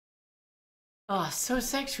Oh, so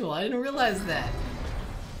sexual. I didn't realize that.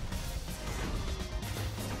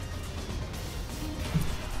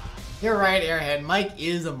 You're right, Airhead. Mike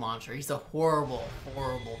is a monster. He's a horrible,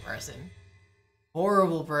 horrible person.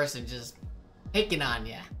 Horrible person, just picking on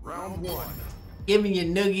you. Round one. Giving you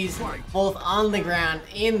noogies both on the ground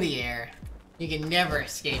and the air. You can never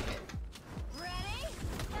escape it.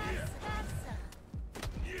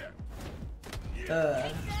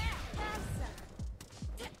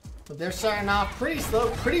 But they're starting off pretty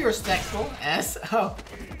slow, pretty respectful. Oh.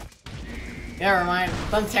 Never mind.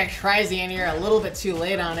 Thumbtack tries the anti-air a little bit too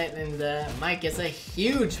late on it, and Mike gets a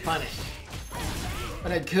huge punish.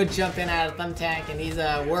 But a good jump in out of Thumbtack, and he's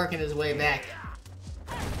working his way back.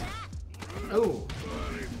 Oh.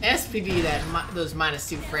 SPD those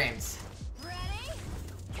 -2 frames.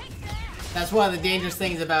 That's one of the dangerous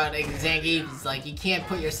things about Zangief, is like you can't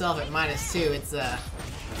put yourself at -2. It's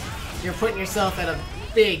you're putting yourself at a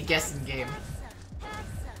big guessing game.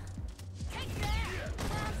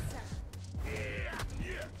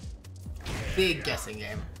 Big guessing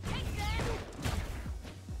game.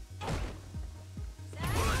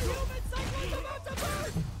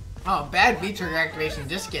 Oh, bad V-trigger activation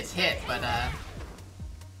just gets hit, but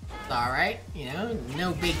it's alright, you know,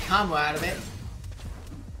 no big combo out of it.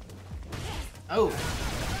 Oh,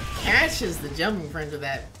 catches the jumping friend with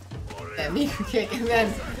that meter kick, and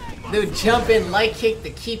then the jump in light kick to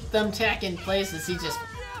keep Thumbtack in place as he just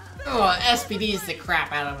SPDs the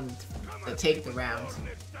crap out of him to take the round.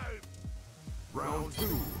 Round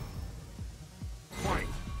two. Fight.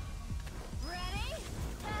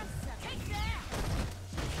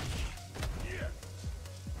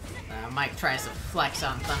 Mike tries to flex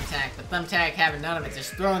on Thumbtack, but Thumbtack having none of it,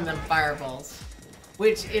 just throwing them fireballs.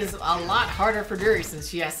 Which is a lot harder for Juri since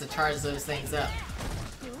she has to charge those things up.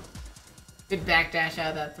 Good backdash out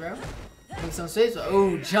of that throw. Making some space.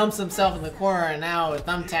 Oh, jumps himself in the corner, and now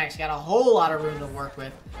Thumbtack's got a whole lot of room to work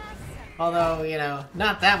with. Although, you know,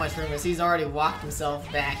 not that much room, as he's already walked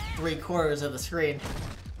himself back 3/4 of the screen.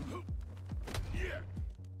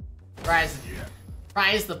 Tries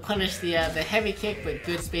to punish the heavy kick, but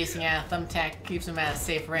good spacing out of Thumbtack keeps him at a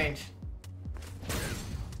safe range.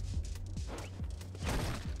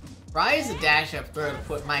 Tries a dash up throw to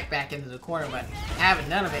put Mike back into the corner, but having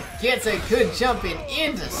none of it, gets a good jump in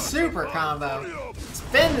into super combo.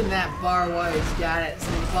 Spending that bar while he's got it, so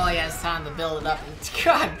while he has time to build it up. And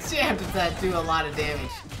god damn, does that do a lot of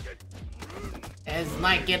damage. As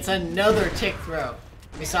Mike gets another tick throw.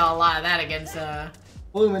 We saw a lot of that against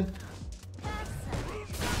Blumen.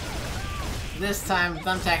 This time,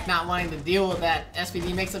 Thumbtack not wanting to deal with that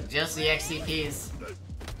SPD makes up just the XCPs.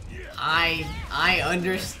 I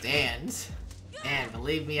understand. And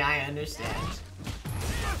believe me, I understand.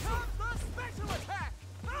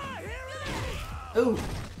 Ooh.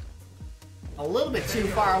 A little bit too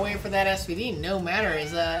far away for that SPD, no matter,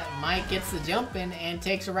 as Mike gets the jump in and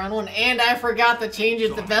takes a round one. And I forgot to change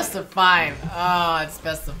it to best of 5. Oh, it's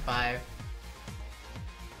best of 5.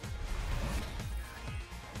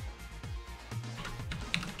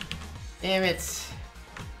 Damn it.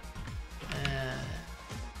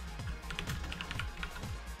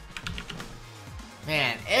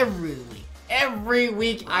 Man, every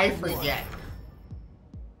week I forget.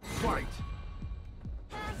 Fight.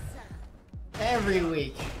 Every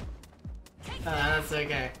week. That's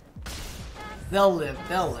okay. They'll live,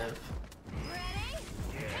 they'll live.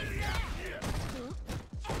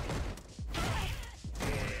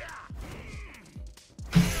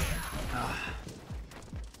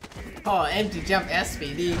 Oh, empty jump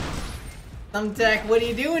SPD. Thumbtack, what are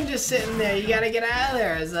you doing just sitting there? You gotta get out of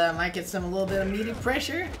there, as Mike gets some a little bit of meaty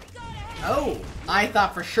pressure. Oh, I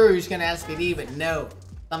thought for sure he was gonna SPD, but no.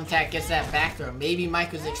 Thumbtack gets that back throw. Maybe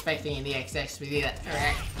Mike was expecting an EXXPD that,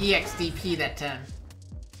 or EXDP that time.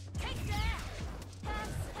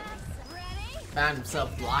 Found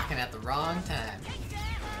himself blocking at the wrong time.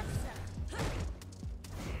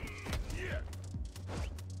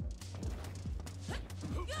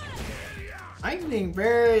 I'm being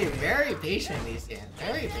very, very patient in these games.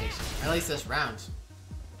 Very patient. At least this round.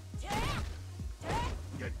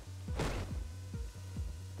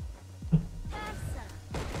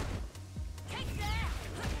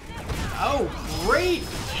 Oh, great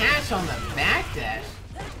catch on the backdash.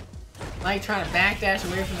 Like trying to backdash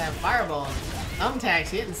away from that fireball.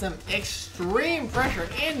 Thumbtack's getting some extreme pressure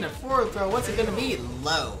in the forward throw. What's it gonna be?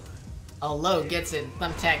 Low. A low gets it.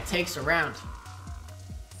 Thumbtack takes a round.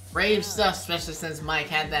 Brave stuff, especially since Mike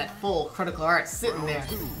had that full critical art sitting there.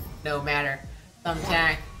 No matter.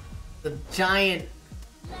 Thumbtack, the giant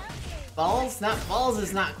balls? Not balls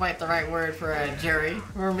is not quite the right word for a Juri,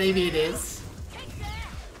 or maybe it is.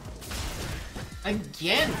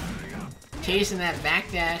 Again, chasing that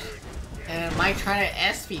backdash, and Mike trying to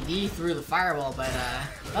SPD through the fireball, but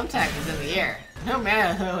Thumbtack is in the air. No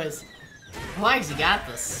matter though, as Mike's got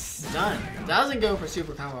the stun. Doesn't go for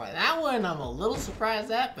super combo. That one I'm a little surprised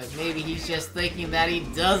at, but maybe he's just thinking that he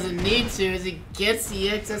doesn't need to as he gets the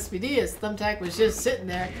SPD, as Thumbtack was just sitting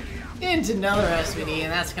there into another SPD,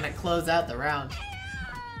 and that's gonna close out the round.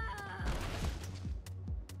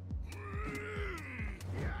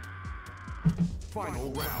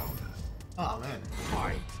 Final round. Oh man.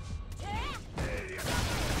 Fight.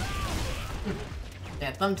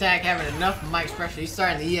 Yeah, Thumbtack having enough of Mike's pressure. He's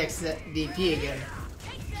starting the EXDP again.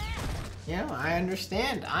 Yeah, I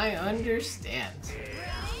understand. I understand.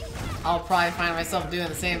 I'll probably find myself doing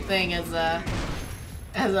the same thing as a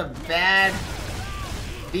bad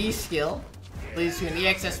B skill. Leads to an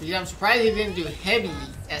EX SPD. I'm surprised he didn't do heavy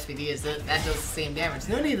SPD, as that does the same damage.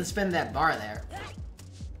 No need to spend that bar there.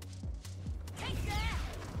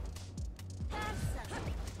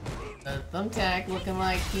 Thumbtack looking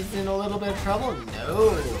like he's in a little bit of trouble.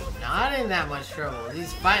 No, not in that much trouble.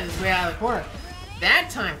 He's fighting his way out of the corner. That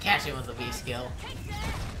time catching with a V skill.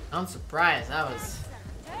 I'm surprised. That was...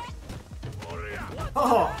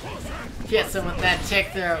 Oh! Gets him with that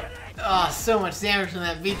check throw. Oh, so much damage from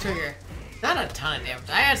that V trigger. Not a ton of damage.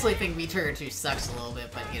 I actually think V trigger 2 sucks a little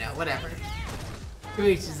bit, but you know, whatever. To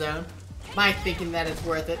each his own. Mike thinking that it's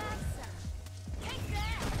worth it.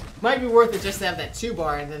 Might be worth it just to have that 2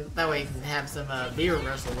 bar, and then that way you can have some V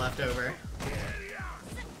reversal left over.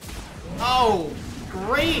 Oh,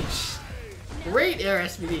 great! Great air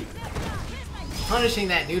SPD. Punishing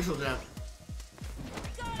that neutral jump.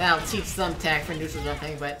 That'll teach Thumbtack for neutral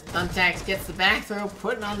jumping, but Thumbtack gets the back throw,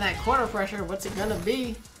 putting on that corner pressure. What's it gonna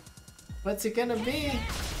be? What's it gonna be?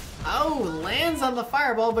 Oh, lands on the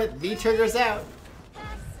fireball, but V triggers out.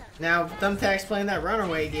 Now Thumbtack's playing that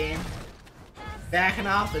runaway game. Backing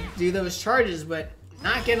off to do those charges, but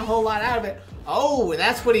not getting a whole lot out of it. Oh,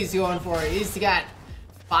 that's what he's going for. He's got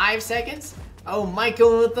 5 seconds. Oh, Mike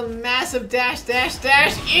going with the massive dash, dash,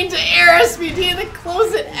 dash into air SPD to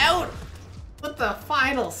close it out with the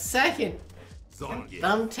final second.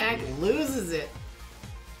 Thumbtack loses it.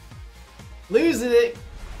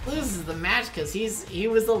 Loses the match because he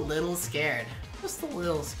was a little scared. Just a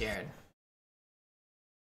little scared.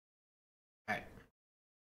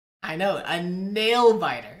 I know, a nail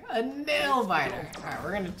biter. A nail biter. Alright,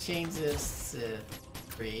 we're gonna change this to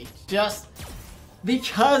 3. Just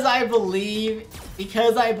because I believe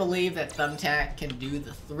that Thumbtack can do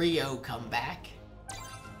the 3-0 comeback.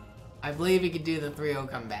 I believe he can do the 3-0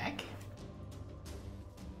 comeback.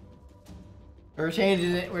 We're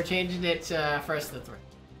changing it to first to 3.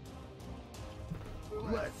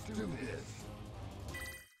 Let's do this.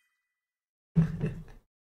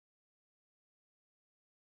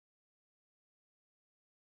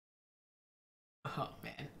 Oh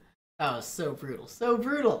man, that was so brutal, so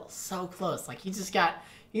brutal, so close. Like he just got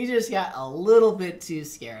a little bit too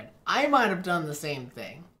scared. I might have done the same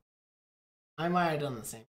thing. I might have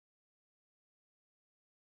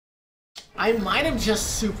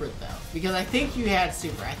just supered though, because I think you had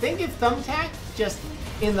super. I think if Thumbtack just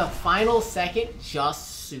in the final second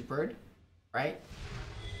just supered, right?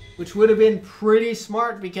 Which would have been pretty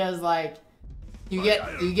smart because like you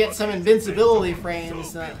get some invincibility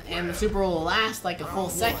frames and the super will last like a full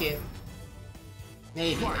second.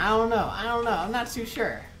 Maybe. I don't know. I'm not too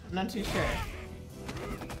sure. Oh,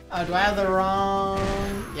 do I have the wrong...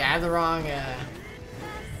 Yeah, I have the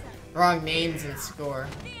wrong names and score.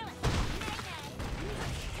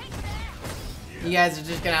 You guys are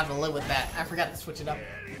just gonna have to live with that. I forgot to switch it up.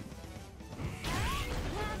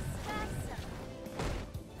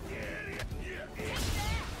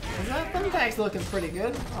 Thumbtack's looking pretty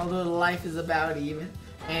good, although the life is about even.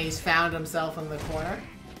 And he's found himself in the corner.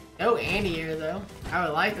 No anti-air though. I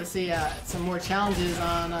would like to see some more challenges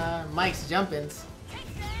on Mike's jump-ins.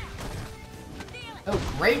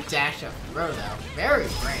 Oh, great dash up throw though. Very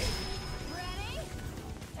great.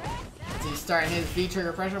 As he's starting his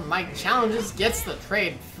V-trigger pressure, Mike challenges, gets the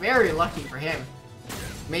trade. Very lucky for him.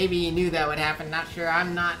 Maybe he knew that would happen, not sure.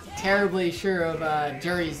 I'm not terribly sure of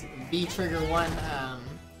Juri's V-trigger 1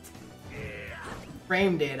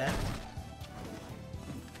 frame data.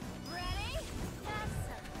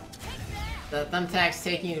 The Thumbtack's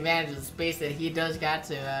taking advantage of the space that he does got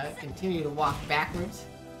to continue to walk backwards.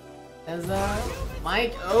 As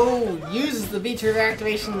Mike, uses the V-trigger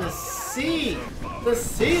activation to see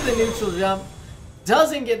the neutral jump.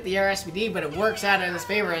 Doesn't get the air SPD, but it works out in his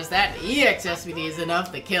favor as that EX SPD is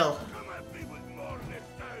enough to kill.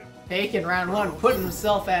 Taking round 1, putting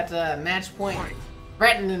himself at match point,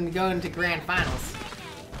 threatening to go into grand finals.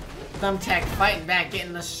 Thumbtack fighting back,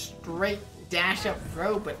 getting a straight dash up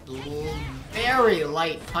throw, but very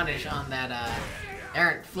light punish on that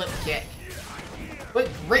errant flip kick. But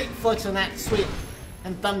great flicks on that sweep.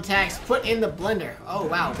 And Thumbtack's put in the blender. Oh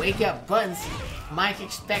wow, wake up buttons. Mike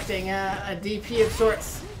expecting a DP of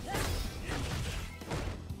sorts.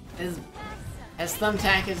 As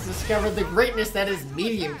Thumbtack has discovered the greatness that is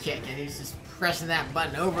medium kick, and he's just pressing that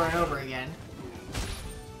button over and over again.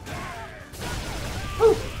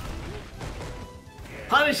 Woo.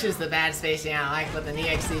 Punishes the bad spacing out Mike with an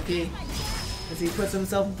EXCP as he puts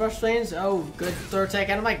himself in frustrations. Oh, good throw tech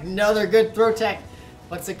out of Mike. Another good throw tech.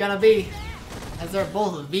 What's it gonna be? As they're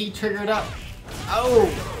both V-triggered up. Oh,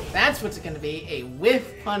 that's what's it gonna be. A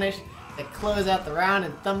whiff punish to close out the round,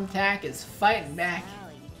 and Thumbtack is fighting back.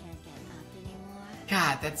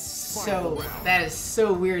 God, that is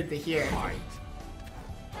so weird to hear.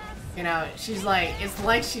 You know, she's like, it's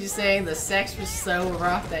like she's saying the sex was so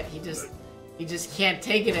rough that he just can't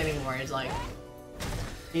take it anymore. It's like,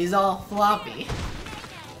 he's all floppy.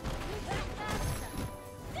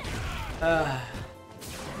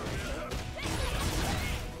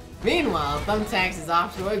 Meanwhile, Thumbtacks is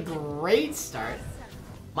off to a great start.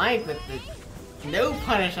 Mike with the no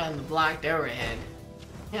punish on the blocked overhead.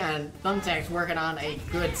 And Thumbtack's working on a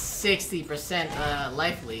good 60%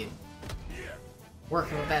 life lead.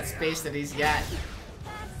 Working with that space that he's got.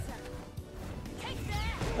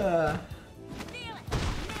 Oh,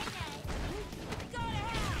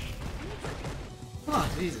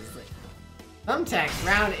 Jesus. Thumbtack's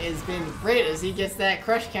round has been great as he gets that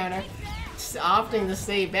crush counter. Opting to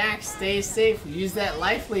stay back, stay safe, use that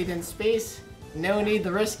life lead in space. No need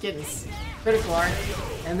to risk getting critical art.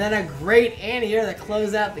 And then a great anti-air to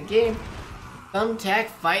close out the game. Thumbtack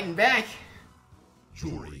fighting back.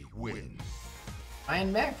 Juri wins.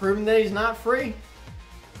 Fighting back, proving that he's not free.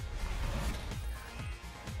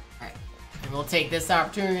 Alright, and we'll take this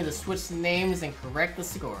opportunity to switch the names and correct the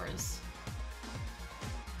scores.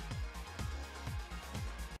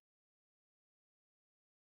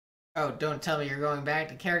 Oh, don't tell me you're going back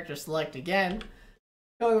to character select again.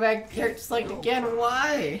 Going back to character select again,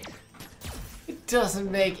 why? It doesn't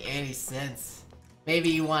make any sense. Maybe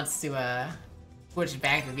he wants to switch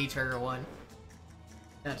back to V-Trigger 1.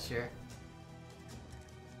 Not sure.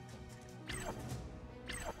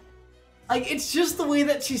 Like, it's just the way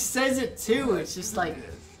that she says it too. It's just like,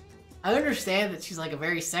 I understand that she's like a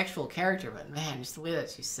very sexual character, but man, just the way that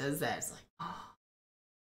she says that, it's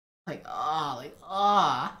like,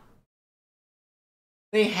 oh.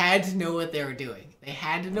 They had to know what they were doing. They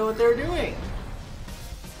had to know what they were doing.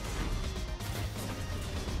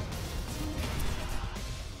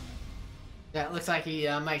 Yeah, it looks like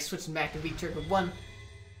Mike's switching back to V-Trigger 1.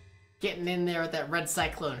 Getting in there with that red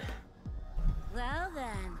cyclone. Well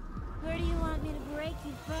then, where do you want me to break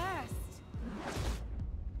you first?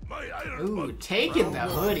 Ooh, taking the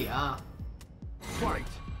hoodie off. Fight.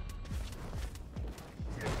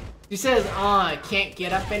 She says, I can't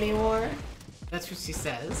get up anymore. That's what she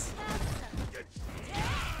says.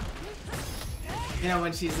 You know,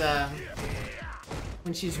 when she's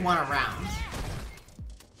won a round.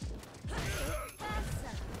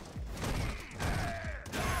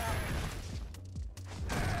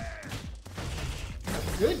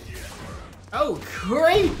 Good. Oh,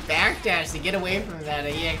 great backdash to get away from that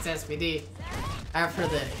EXSPD after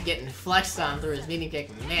the getting flexed on through his meeting kick.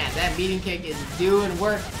 Man, that meeting kick is doing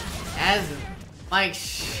work as Mike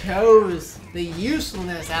shows the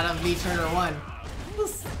usefulness out of V-Trigger 1.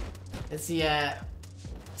 It's the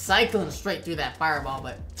cycling straight through that fireball,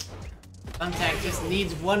 but Thumbtack just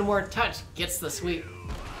needs one more touch, gets the sweep.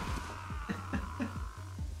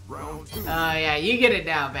 Round 2. Oh yeah, you get it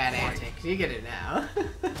now, Bad Antics. You get it now.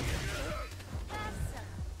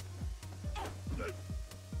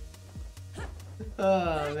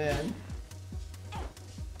 Oh man.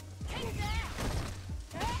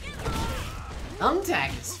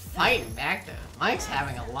 Thumbtack is fighting back though. Mike's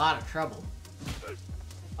having a lot of trouble.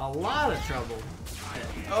 A lot of trouble.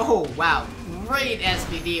 Oh wow, great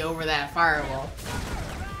SPD over that firewall.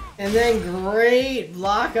 And then great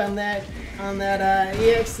block on that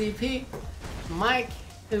EXCP. Mike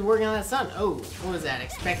is working on that stun. Oh, what was that?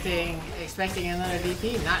 Expecting another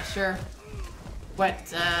DP? Not sure. But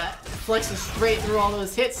flexes straight through all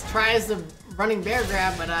those hits, tries the running bear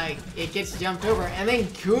grab, but it gets jumped over. And then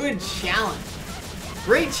good challenge.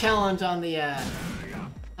 Great challenge on the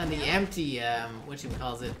empty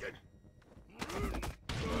whatchamacalls it?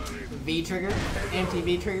 V-trigger, empty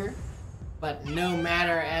V-trigger. But no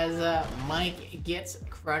matter, as Mike gets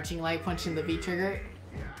crouching light punching the V-trigger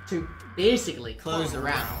to basically close the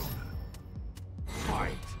round.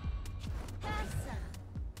 Fight.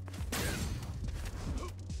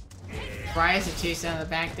 tries to chase down the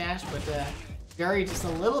backdash, but Juri just a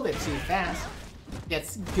little bit too fast.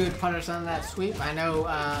 Gets good punish on that sweep. I know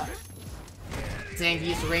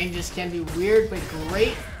Zangief's ranges can be weird, but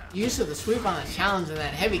great use of the sweep on the challenge and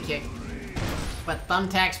that heavy kick. But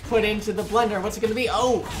Thumbtack's put into the blender. What's it gonna be?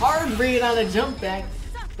 Oh, hard read on a jump back.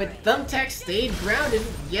 But Thumbtack stayed grounded,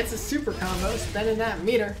 gets a super combo, spending that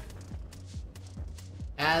meter.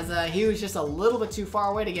 As he was just a little bit too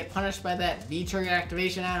far away to get punished by that V-trigger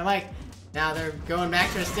activation out of Mike. Now they're going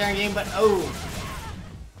back to a staring game, but oh,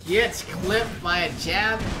 gets clipped by a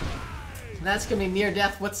jab. That's gonna be near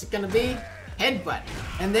death. What's it gonna be? Headbutt.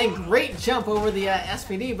 And then great jump over the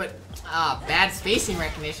SPD, but bad spacing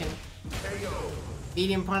recognition.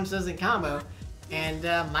 Medium punch doesn't combo. And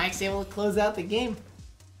Mike's able to close out the game.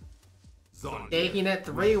 Taking it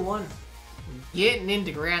 3-1. Getting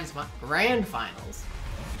into grand finals.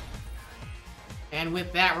 And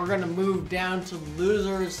with that, we're going to move down to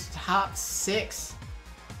losers top 6.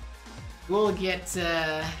 We'll get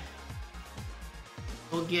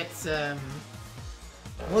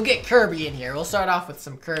Kirby in here. We'll start off with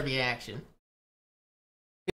some Kirby action.